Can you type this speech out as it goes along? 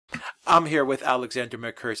I'm here with Alexander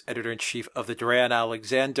Mercurs, editor-in-chief of the Duran.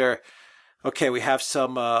 Alexander, okay, we have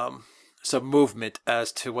some movement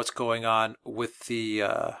as to what's going on with the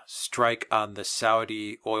strike on the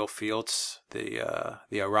Saudi oil fields, the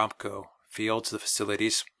Aramco fields, the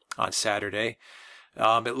facilities on Saturday.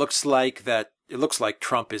 It looks like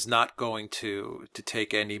Trump is not going to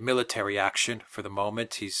take any military action for the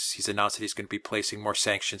moment. He's announced that he's going to be placing more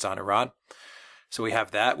sanctions on Iran. So we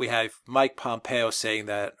have that. We have Mike Pompeo saying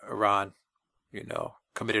that Iran,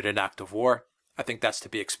 committed an act of war. I think that's to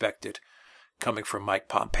be expected coming from Mike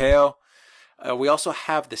Pompeo. We also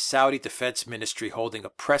have the Saudi Defense Ministry holding a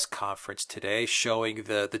press conference today showing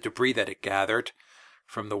the debris that it gathered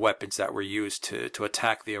from the weapons that were used to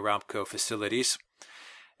attack the Aramco facilities.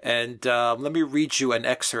 And let me read you an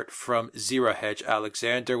excerpt from Zero Hedge,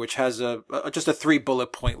 Alexander, which has just a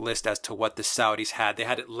 3-bullet point list as to what the Saudis had. They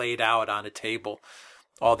had it laid out on a table,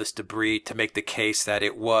 all this debris, to make the case that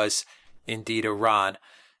it was indeed Iran.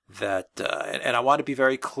 And I want to be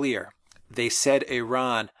very clear. They said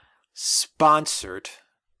Iran sponsored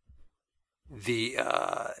the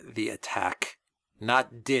attack,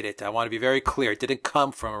 not did it. I want to be very clear. It didn't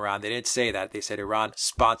come from Iran. They didn't say that. They said Iran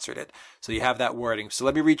sponsored it. So you have that wording. So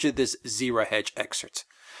let me read you this Zero Hedge excerpt.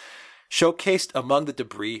 Showcased among the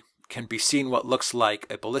debris can be seen what looks like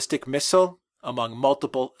a ballistic missile among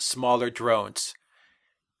multiple smaller drones,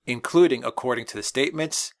 including, according to the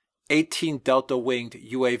statements, 18 Delta-winged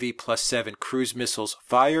UAV plus 7 cruise missiles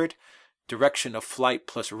fired. Direction of flight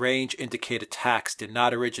plus range indicate attacks did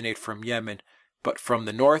not originate from Yemen, but from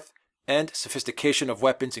the north, and sophistication of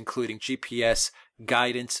weapons, including GPS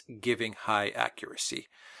guidance, giving high accuracy.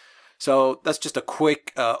 So that's just a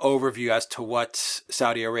quick overview as to what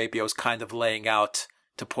Saudi Arabia was kind of laying out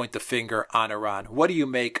to point the finger on Iran. What do you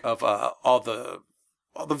make of all the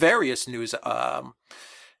various news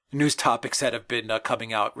topics that have been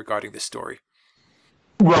coming out regarding this story?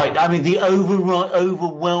 Right. I mean, the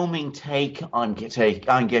overwhelming take I'm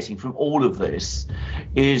getting from all of this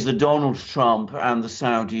is that Donald Trump and the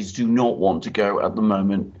Saudis do not want to go at the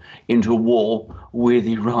moment into a war with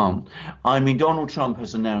Iran. I mean, Donald Trump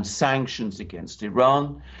has announced sanctions against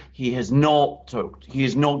Iran. He has not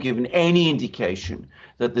given any indication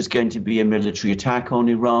that there's going to be a military attack on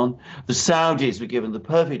Iran. The Saudis were given the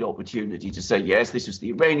perfect opportunity to say, yes, this was the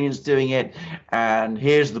Iranians doing it, and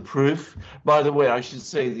here's the proof. By the way, I should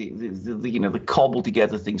say the cobbled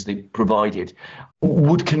together things they provided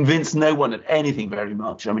would convince no one at anything very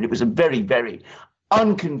much. I mean, it was a very, very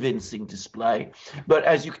unconvincing display. But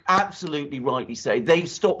as you absolutely rightly say, they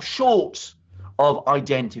stopped short of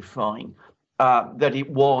identifying that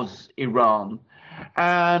it was Iran.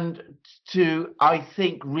 And to, I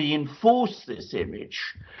think, reinforce this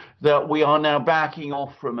image that we are now backing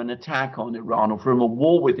off from an attack on Iran or from a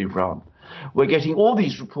war with Iran, we're getting all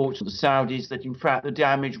these reports from the Saudis that, in fact, the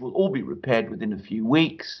damage will all be repaired within a few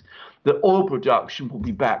weeks, that oil production will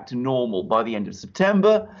be back to normal by the end of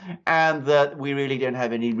September, and that we really don't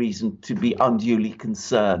have any reason to be unduly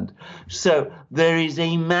concerned. So there is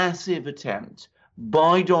a massive attempt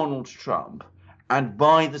by Donald Trump and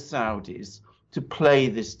by the Saudis to play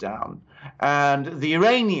this down. And the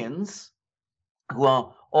Iranians, who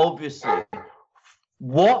are obviously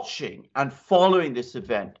watching and following this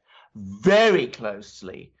event very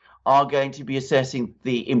closely, are going to be assessing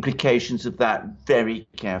the implications of that very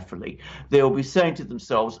carefully. They will be saying to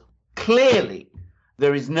themselves, clearly,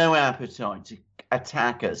 there is no appetite to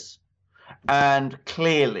attack us. And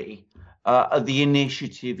clearly, the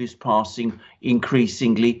initiative is passing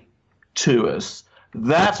increasingly to us.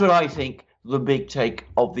 That's what I think the big take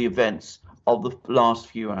of the events of the last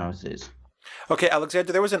few hours is. Okay,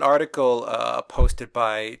 Alexander, there was an article posted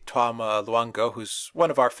by Tom Luongo, who's one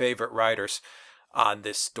of our favorite writers on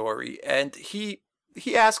this story, and he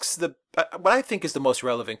asks what I think is the most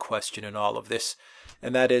relevant question in all of this,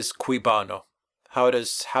 and that is cui bono? How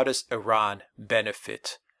does Iran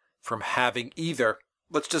benefit from having either,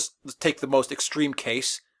 let's take the most extreme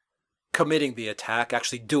case, committing the attack,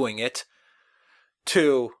 actually doing it,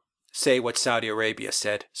 to say what Saudi Arabia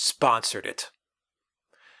said, sponsored it.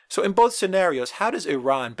 So in both scenarios, how does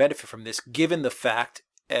Iran benefit from this, given the fact,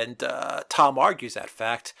 and Tom argues that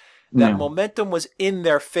fact, that momentum was in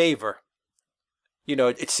their favor?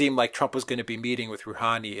 It seemed like Trump was going to be meeting with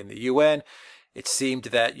Rouhani in the UN. It seemed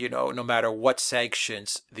that, no matter what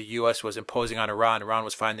sanctions the U.S. was imposing on Iran, Iran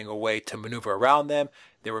was finding a way to maneuver around them.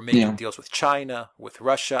 They were making deals with China, with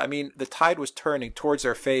Russia. I mean, the tide was turning towards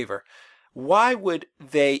their favor. Why would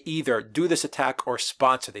they either do this attack or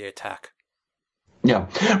sponsor the attack?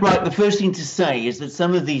 Yeah, right. The first thing to say is that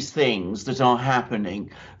some of these things that are happening,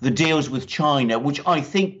 the deals with China, which I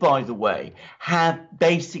think, by the way, have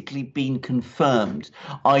basically been confirmed.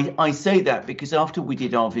 I say that because after we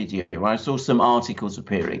did our video, I saw some articles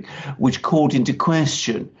appearing which called into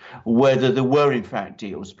question whether there were in fact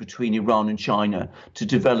deals between Iran and China to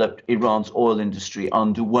develop Iran's oil industry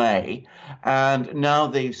underway. And now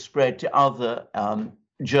they've spread to other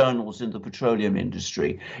journals in the petroleum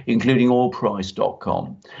industry, including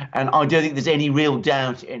oilprice.com. And I don't think there's any real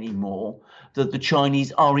doubt anymore that the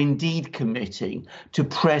Chinese are indeed committing to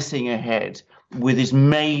pressing ahead with this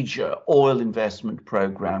major oil investment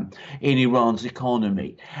program in Iran's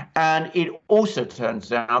economy. And it also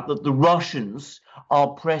turns out that the Russians are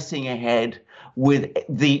pressing ahead with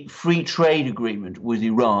the free trade agreement with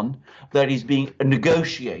Iran that is being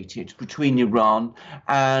negotiated between Iran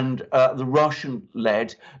and the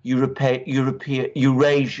Russian-led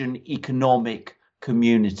Eurasian Economic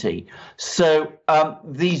Community. So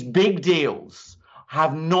these big deals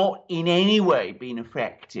have not in any way been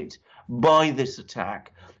affected by this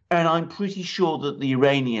attack. And I'm pretty sure that the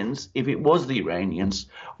Iranians, if it was the Iranians,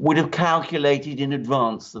 would have calculated in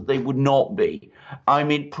advance that they would not be. I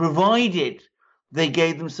mean, provided they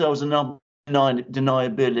gave themselves enough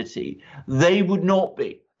deniability, they would not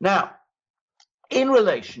be. Now, in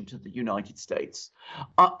relation to the United States,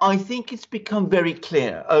 I think it's become very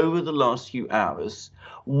clear over the last few hours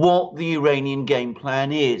what the Iranian game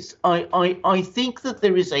plan is. I think that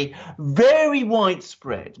there is a very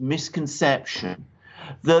widespread misconception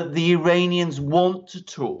that the Iranians want to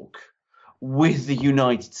talk with the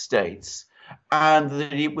United States and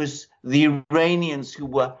that it was the Iranians who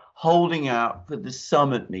were holding out for the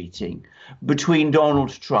summit meeting between Donald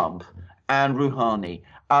Trump and Rouhani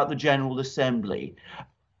at the General Assembly.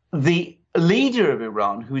 The leader of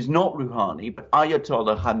Iran, who is not Rouhani, but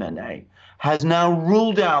Ayatollah Khamenei, has now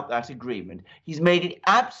ruled out that agreement. He's made it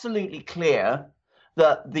absolutely clear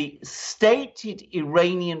that the stated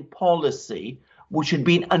Iranian policy, which had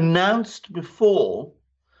been announced before,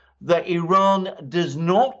 that Iran does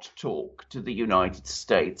not talk to the United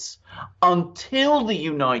States until the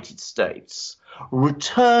United States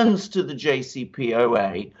returns to the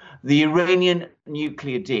JCPOA, the Iranian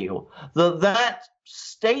nuclear deal, that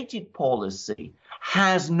stated policy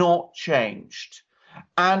has not changed.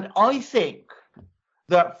 And I think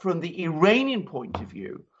that from the Iranian point of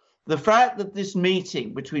view, the fact that this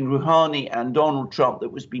meeting between Rouhani and Donald Trump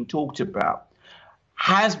that was being talked about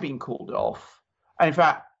has been called off. And in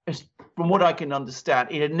fact, from what I can understand,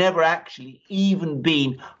 it had never actually even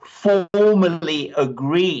been formally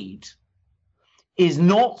agreed, is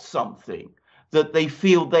not something that they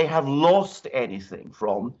feel they have lost anything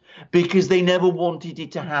from, because they never wanted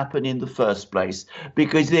it to happen in the first place,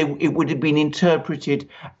 because it would have been interpreted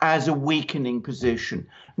as a weakening position.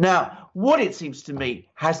 Now, what it seems to me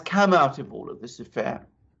has come out of all of this affair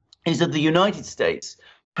is that the United States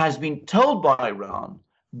has been told by Iran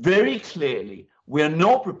very clearly, we are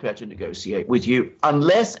not prepared to negotiate with you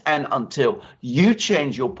unless and until you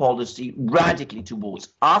change your policy radically towards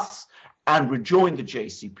us and rejoin the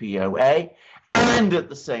JCPOA. And at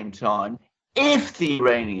the same time, if the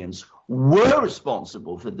Iranians were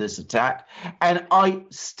responsible for this attack, and I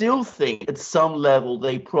still think at some level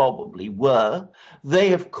they probably were, they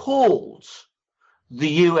have called the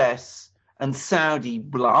US and Saudi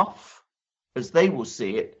bluff, as they will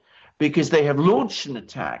see it, because they have launched an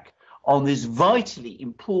attack on this vitally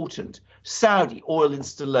important Saudi oil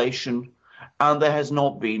installation, and there has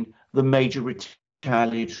not been the major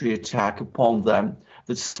retaliatory attack upon them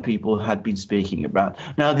that some people had been speaking about.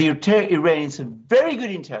 Now, the Iranians have very good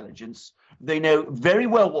intelligence. They know very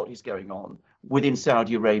well what is going on within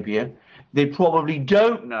Saudi Arabia. They probably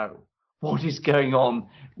don't know what is going on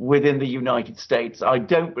within the United States. I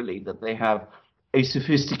don't believe that they have a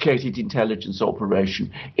sophisticated intelligence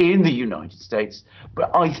operation in the United States,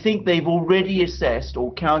 but I think they've already assessed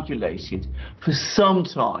or calculated for some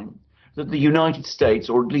time that the United States,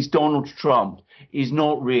 or at least Donald Trump, is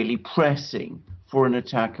not really pressing for an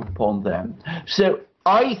attack upon them. So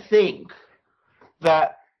I think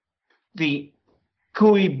that the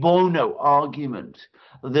cui bono argument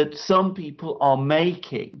that some people are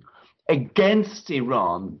making against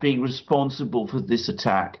Iran being responsible for this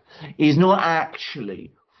attack is not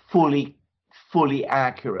actually fully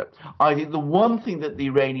accurate. I think the one thing that the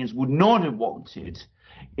Iranians would not have wanted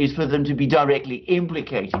is for them to be directly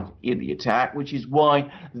implicated in the attack, which is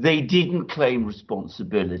why they didn't claim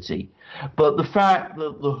responsibility. But the fact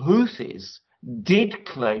that the Houthis did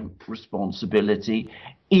claim responsibility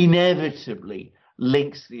inevitably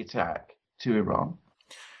links the attack to Iran.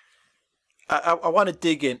 I want to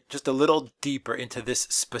dig in just a little deeper into this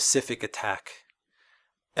specific attack.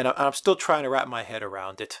 And I'm still trying to wrap my head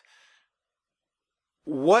around it.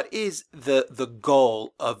 What is the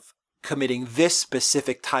goal of committing this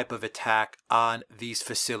specific type of attack on these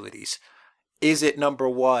facilities? Is it, number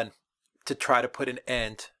one, to try to put an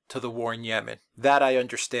end to the war in Yemen? That I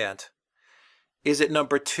understand. Is it,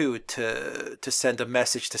 number two, to send a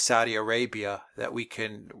message to Saudi Arabia that we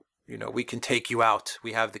can take you out?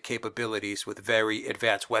 We have the capabilities with very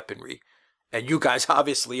advanced weaponry. And you guys,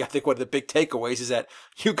 obviously, I think one of the big takeaways is that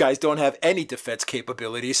you guys don't have any defense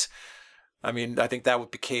capabilities. I mean, I think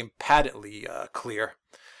that became patently clear.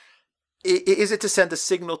 Is it to send a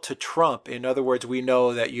signal to Trump? In other words, we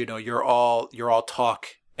know that, you're all talk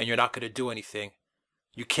and you're not going to do anything.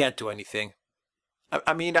 You can't do anything.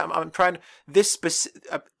 I mean, I'm trying this specific,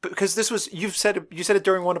 because this was, you said it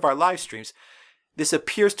during one of our live streams. This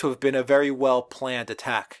appears to have been a very well planned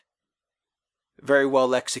attack, very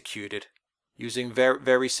well executed, using very,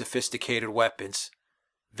 very sophisticated weapons,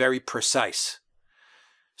 very precise.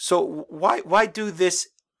 So why do this?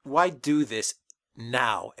 Why do this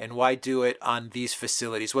now? And why do it on these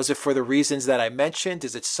facilities? Was it for the reasons that I mentioned?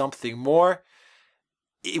 Is it something more?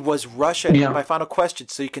 It was Russia. Yeah. My final question,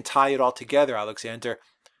 so you can tie it all together, Alexander.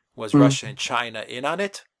 Was Russia and China in on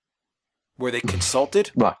it? Were they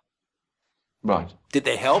consulted? Right. Did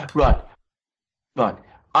they help? Right.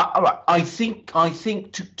 I think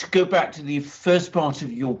to go back to the first part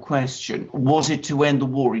of your question, was it to end the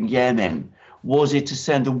war in Yemen? Was it to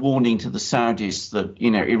send a warning to the Saudis that,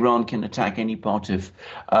 Iran can attack any part of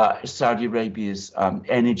Saudi Arabia's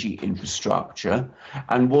energy infrastructure?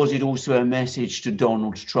 And was it also a message to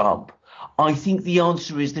Donald Trump? I think the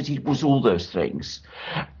answer is that it was all those things.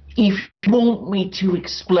 If you want me to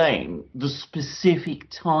explain the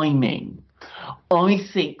specific timing, I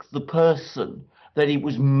think the person that it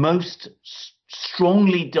was most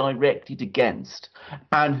strongly directed against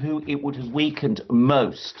and who it would have weakened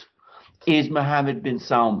most is Mohammed bin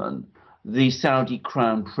Salman, the Saudi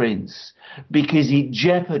crown prince, because it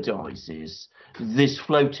jeopardizes this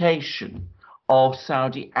flotation of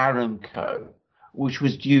Saudi Aramco, which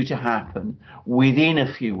was due to happen within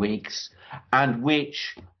a few weeks, and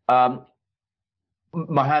which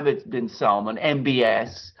Mohammed bin Salman,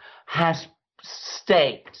 MbS, has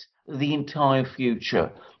staked the entire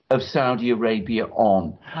future of Saudi Arabia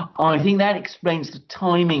on. I think that explains the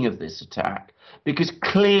timing of this attack, because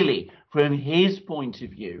clearly, from his point of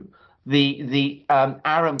view, the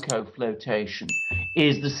Aramco flotation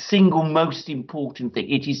is the single most important thing.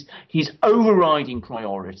 It is his overriding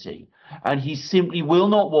priority, and he simply will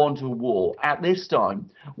not want a war at this time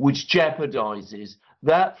which jeopardizes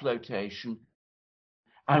that flotation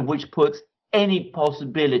and which puts any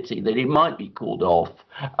possibility that it might be called off,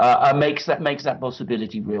 makes that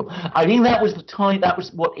possibility real. I think that was the time. That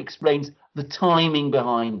was what explains the timing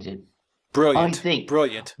behind it. Brilliant. I think.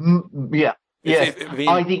 Brilliant. Yeah. Yes.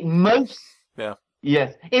 I think most. Yeah.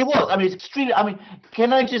 Yes, it was. I mean, it's extremely. I mean,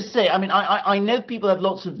 can I just say? I mean, I know people have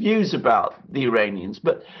lots of views about the Iranians,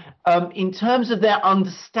 but in terms of their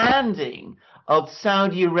understanding of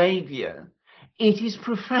Saudi Arabia, it is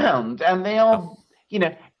profound, and they are,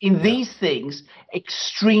 in these things,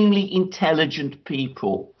 extremely intelligent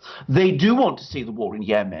people. They do want to see the war in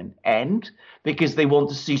Yemen end because they want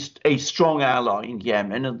to see a strong ally in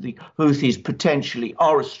Yemen, and the Houthis potentially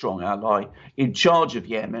are a strong ally in charge of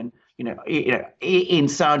Yemen, in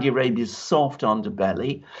Saudi Arabia's soft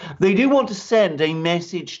underbelly. They do want to send a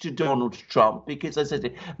message to Donald Trump because, as I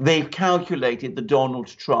said, they've calculated that Donald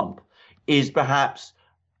Trump is perhaps,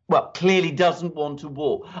 clearly doesn't want a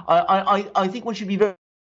war. I think one should be very,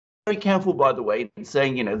 very careful, by the way, in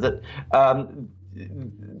saying, that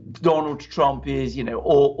Donald Trump is,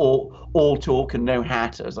 all talk and no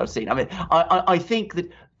hat, as I've seen. I mean, I think that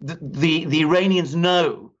the Iranians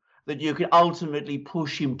know that you can ultimately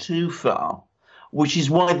push him too far, which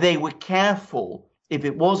is why they were careful, if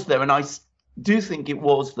it was them, and I do think it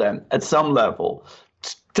was them at some level,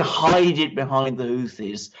 to hide it behind the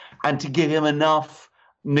Houthis and to give him enough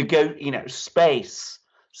space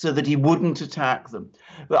so that he wouldn't attack them.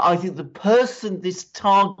 But I think the person this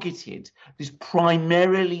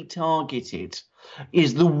primarily targeted,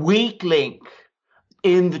 is the weak link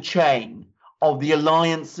in the chain of the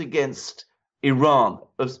alliance against Iran,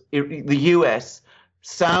 of the US,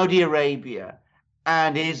 Saudi Arabia,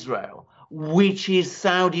 and Israel, which is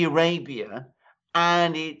Saudi Arabia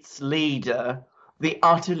and its leader, the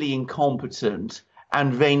utterly incompetent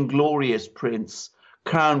and vainglorious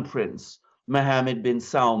Crown Prince Mohammed bin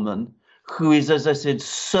Salman, who is, as I said,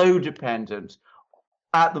 so dependent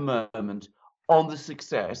at the moment on the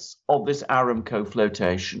success of this Aramco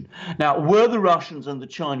flotation. Now, were the Russians and the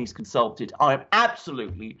Chinese consulted? I am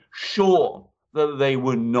absolutely sure that they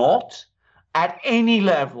were not. At any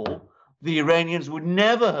level, the Iranians would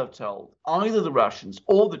never have told either the Russians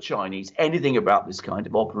or the Chinese anything about this kind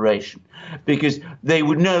of operation, because they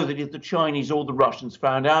would know that if the Chinese or the Russians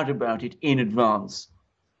found out about it in advance,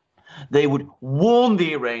 they would warn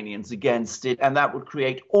the Iranians against it, and that would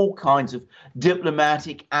create all kinds of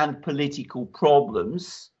diplomatic and political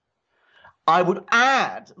problems. I would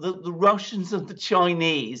add that the Russians and the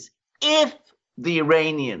Chinese, if the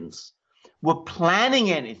Iranians were planning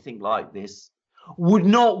anything like this, would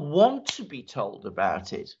not want to be told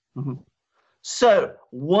about it. Mm-hmm. So,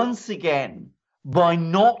 once again, by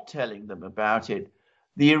not telling them about it,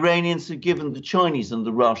 the Iranians have given the Chinese and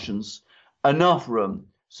the Russians enough room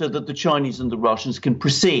so that the Chinese and the Russians can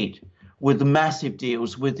proceed with the massive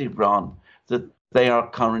deals with Iran that they are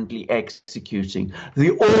currently executing.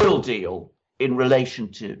 The oil deal in relation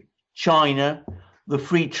to China, the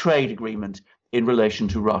free trade agreement in relation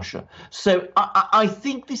to Russia. So I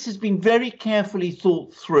think this has been very carefully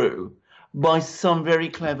thought through by some very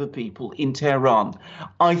clever people in Tehran.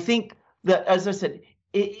 I think that, as I said,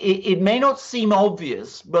 it may not seem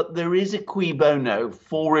obvious, but there is a cui bono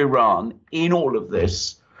for Iran in all of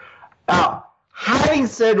this. Now, having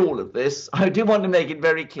said all of this, I do want to make it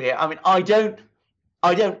very clear. I mean, I don't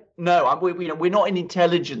know. We're not an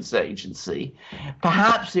intelligence agency.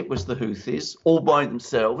 Perhaps it was the Houthis all by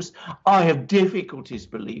themselves. I have difficulties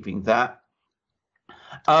believing that.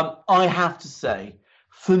 I have to say,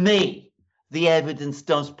 for me, the evidence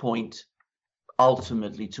does point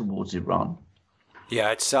ultimately towards Iran.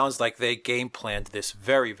 Yeah, it sounds like they game planned this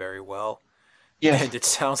very, very well. Yes. And it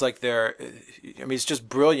sounds like I mean, it's just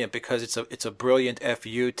brilliant because it's a brilliant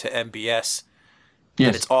FU to MbS. Yes.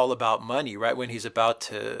 And it's all about money, right? When he's about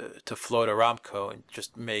to float Aramco and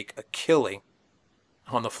just make a killing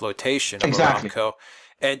on the flotation of Aramco,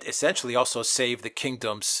 and essentially also save the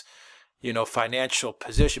kingdom's, financial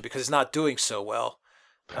position because it's not doing so well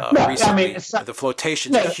recently. I mean, the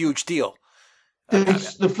flotation's a huge deal.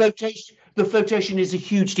 The flotation is a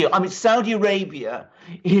huge deal. I mean, Saudi Arabia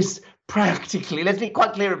is practically, let's be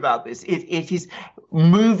quite clear about this, it is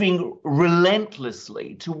moving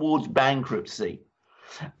relentlessly towards bankruptcy.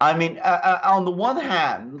 I mean, on the one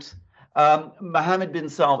hand, Mohammed bin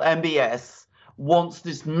Salman, MbS, wants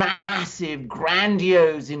this massive,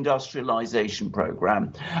 grandiose industrialization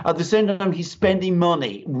program. At the same time, he's spending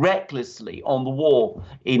money recklessly on the war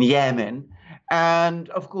in Yemen. And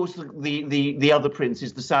of course, the other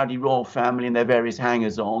princes, the Saudi royal family and their various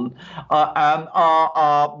hangers-on,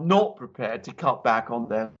 are not prepared to cut back on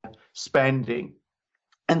their spending.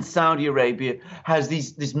 And Saudi Arabia has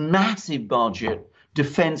this massive budget,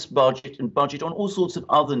 defense budget, and budget on all sorts of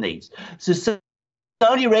other needs. So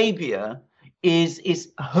Saudi Arabia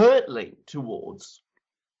is hurtling towards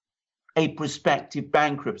a prospective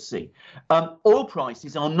bankruptcy. Oil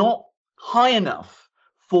prices are not high enough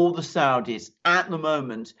for the Saudis at the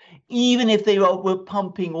moment, even if they were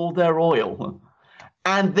pumping all their oil.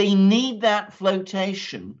 And they need that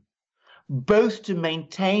flotation both to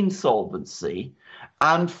maintain solvency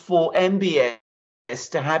and for MbS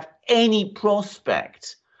to have any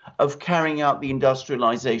prospect of carrying out the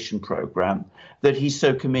industrialization program that he's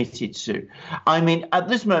so committed to. I mean, at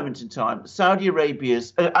this moment in time, Saudi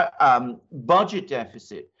Arabia's budget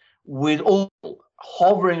deficit, with oil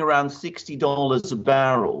hovering around $60 a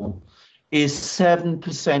barrel, is 7%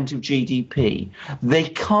 of GDP. They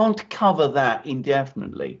can't cover that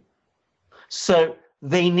indefinitely. So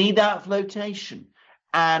they need that flotation.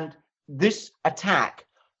 And this attack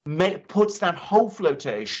puts that whole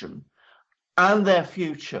flotation and their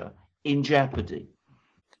future in jeopardy.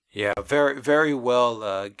 Yeah, very, very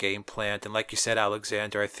well game planned. And like you said,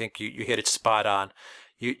 Alexander, I think you hit it spot on.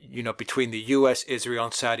 Between the U.S., Israel,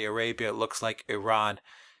 and Saudi Arabia, it looks like Iran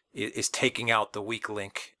is taking out the weak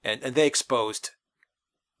link. And they exposed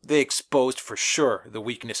for sure the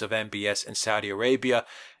weakness of MbS in Saudi Arabia.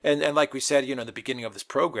 And like we said, in the beginning of this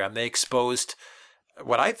program, they exposed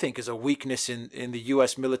what I think is a weakness in the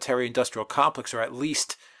U.S. military-industrial complex, or at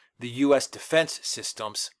least the U.S. defense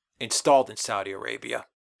systems installed in Saudi Arabia.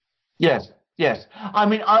 Yes. I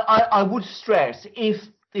mean, I would stress, if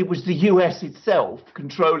it was the U.S. itself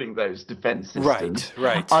controlling those defense systems,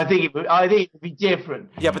 right. I think it would be different.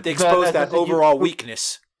 Yeah, but they exposed that overall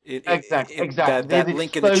weakness. Exactly. That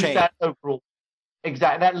link in the chain.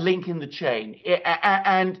 That link in the chain.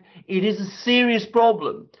 And it is a serious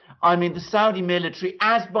problem. I mean, the Saudi military,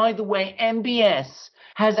 as by the way, MbS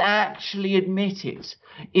has actually admitted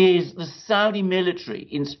is the Saudi military,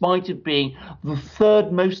 in spite of being the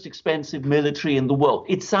third most expensive military in the world.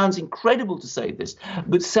 It sounds incredible to say this,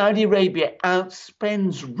 but Saudi Arabia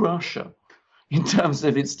outspends Russia in terms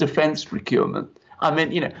of its defense procurement. I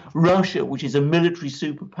mean, you know, Russia, which is a military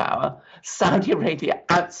superpower, Saudi Arabia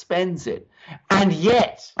outspends it. And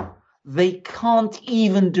yet they can't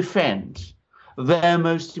even defend their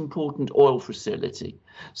most important oil facility.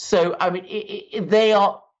 So, I mean, they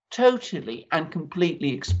are totally and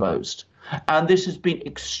completely exposed. And this has been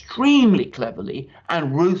extremely cleverly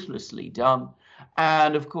and ruthlessly done.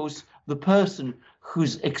 And of course, the person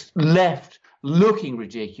who's left looking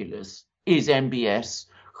ridiculous is MbS,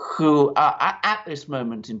 who at this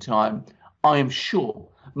moment in time, I am sure,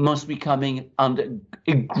 must be coming under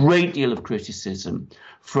a great deal of criticism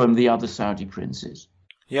from the other Saudi princes.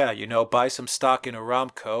 Yeah, you know, buy some stock in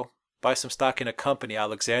Aramco, buy some stock in a company,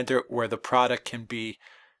 Alexander, where the product can be,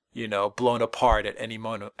 you know, blown apart at any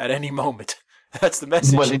moment. At any moment. That's the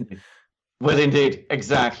message. Well, indeed,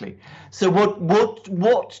 exactly. So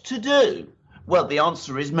what to do? Well, the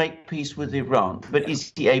answer is make peace with Iran. But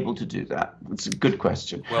is he able to do that? It's a good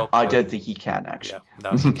question. Well, I don't think he can, actually.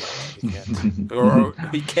 Yeah, no, he can't. or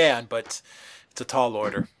he can, but it's a tall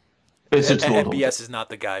order. It's a tall order. MbS is not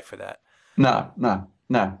the guy for that. No. All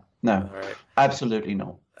right. Absolutely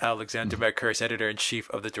not. Alexander Mercouris, Editor-in-Chief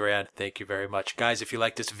of the Duran, thank you very much. Guys, if you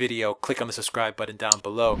like this video, click on the subscribe button down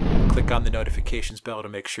below. Click on the notifications bell to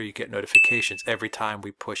make sure you get notifications every time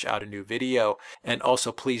we push out a new video. And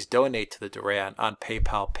also, please donate to the Duran on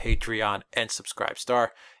PayPal, Patreon, and Subscribestar.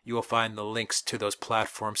 You will find the links to those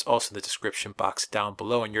platforms also in the description box down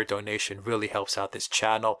below, and your donation really helps out this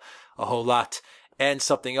channel a whole lot. And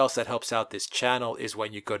something else that helps out this channel is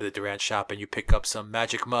when you go to the Duran shop and you pick up some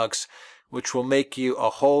magic mugs, which will make you a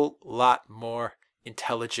whole lot more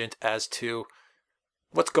intelligent as to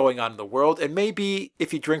what's going on in the world. And maybe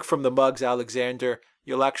if you drink from the mugs, Alexander,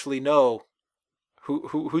 you'll actually know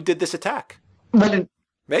who did this attack. Well,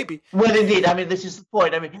 maybe. Well, indeed. I mean, this is the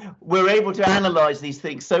point. I mean, we're able to analyze these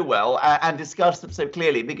things so well and discuss them so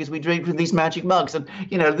clearly because we drink from these magic mugs. And,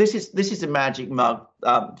 you know, this is a magic mug.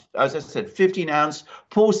 As I said, 15-ounce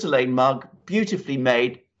porcelain mug, beautifully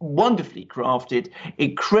made, wonderfully crafted,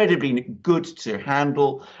 incredibly good to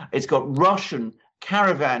handle. It's got Russian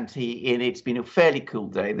caravan tea in it. It's been a fairly cool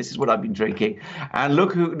day. This is what I've been drinking. And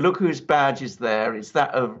look whose badge is there. It's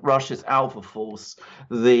that of Russia's Alpha Force,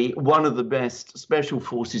 one of the best special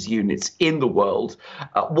forces units in the world.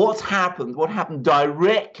 What happened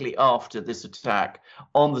directly after this attack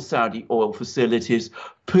on the Saudi oil facilities?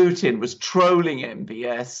 Putin was trolling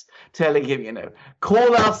MbS, telling him, you know,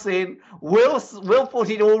 call us in, we'll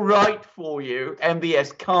put it all right for you.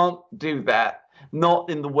 MbS can't do that. Not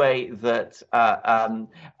in the way that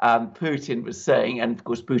Putin was saying, and of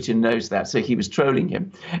course Putin knows that, so he was trolling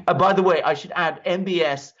him. By the way, I should add,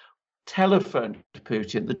 MbS telephoned to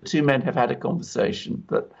Putin. The two men have had a conversation,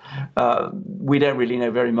 but we don't really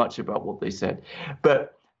know very much about what they said.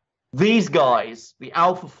 But these guys, the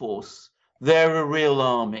Alpha Force, they're a real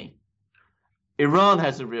army. Iran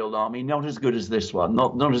has a real army, not as good as this one,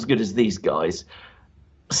 not as good as these guys.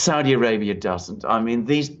 Saudi Arabia doesn't. I mean,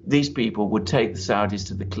 these people would take the Saudis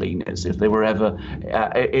to the cleaners if they were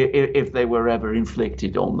ever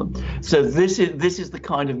inflicted on them. So this is the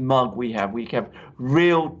kind of mug we have. We have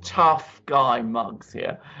real tough guy mugs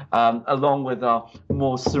here, along with our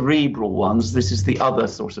more cerebral ones. This is the other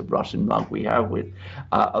sort of Russian mug we have with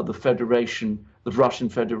the Russian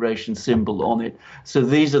Federation symbol on it. So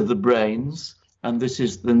these are the brains. And this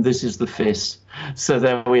is the fist. So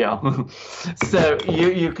there we are. So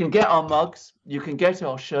you can get our mugs, you can get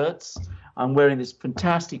our shirts. I'm wearing this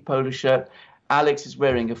fantastic polo shirt. Alex is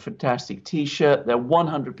wearing a fantastic t-shirt. They're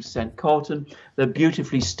 100% cotton. They're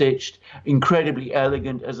beautifully stitched, incredibly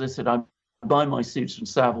elegant. As I said, I buy my suits from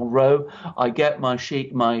Savile Row. I get my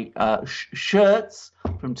shirts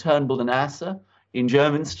from Turnbull and Asser in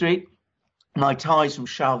Jermyn Street. My ties from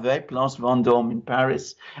Charvet, Place Vendôme in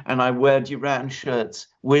Paris, and I wear Duran shirts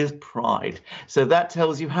with pride. So that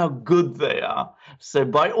tells you how good they are. So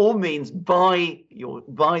by all means, buy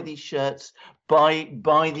these shirts,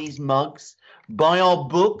 buy these mugs, buy our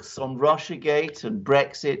books on Russiagate and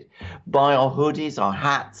Brexit, buy our hoodies, our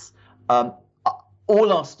hats.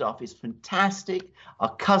 All our stuff is fantastic.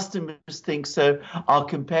 Our customers think so. Our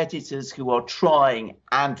competitors who are trying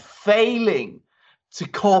and failing to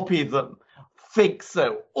copy them think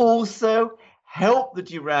so. Also, help the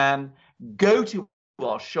Duran. Go to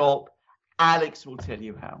our shop. Alex will tell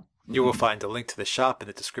you how. You will find a link to the shop in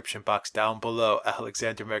the description box down below.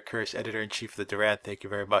 Alexander Mercouris, Editor-in-Chief of the Duran, thank you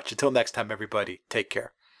very much. Until next time, everybody, take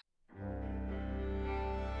care.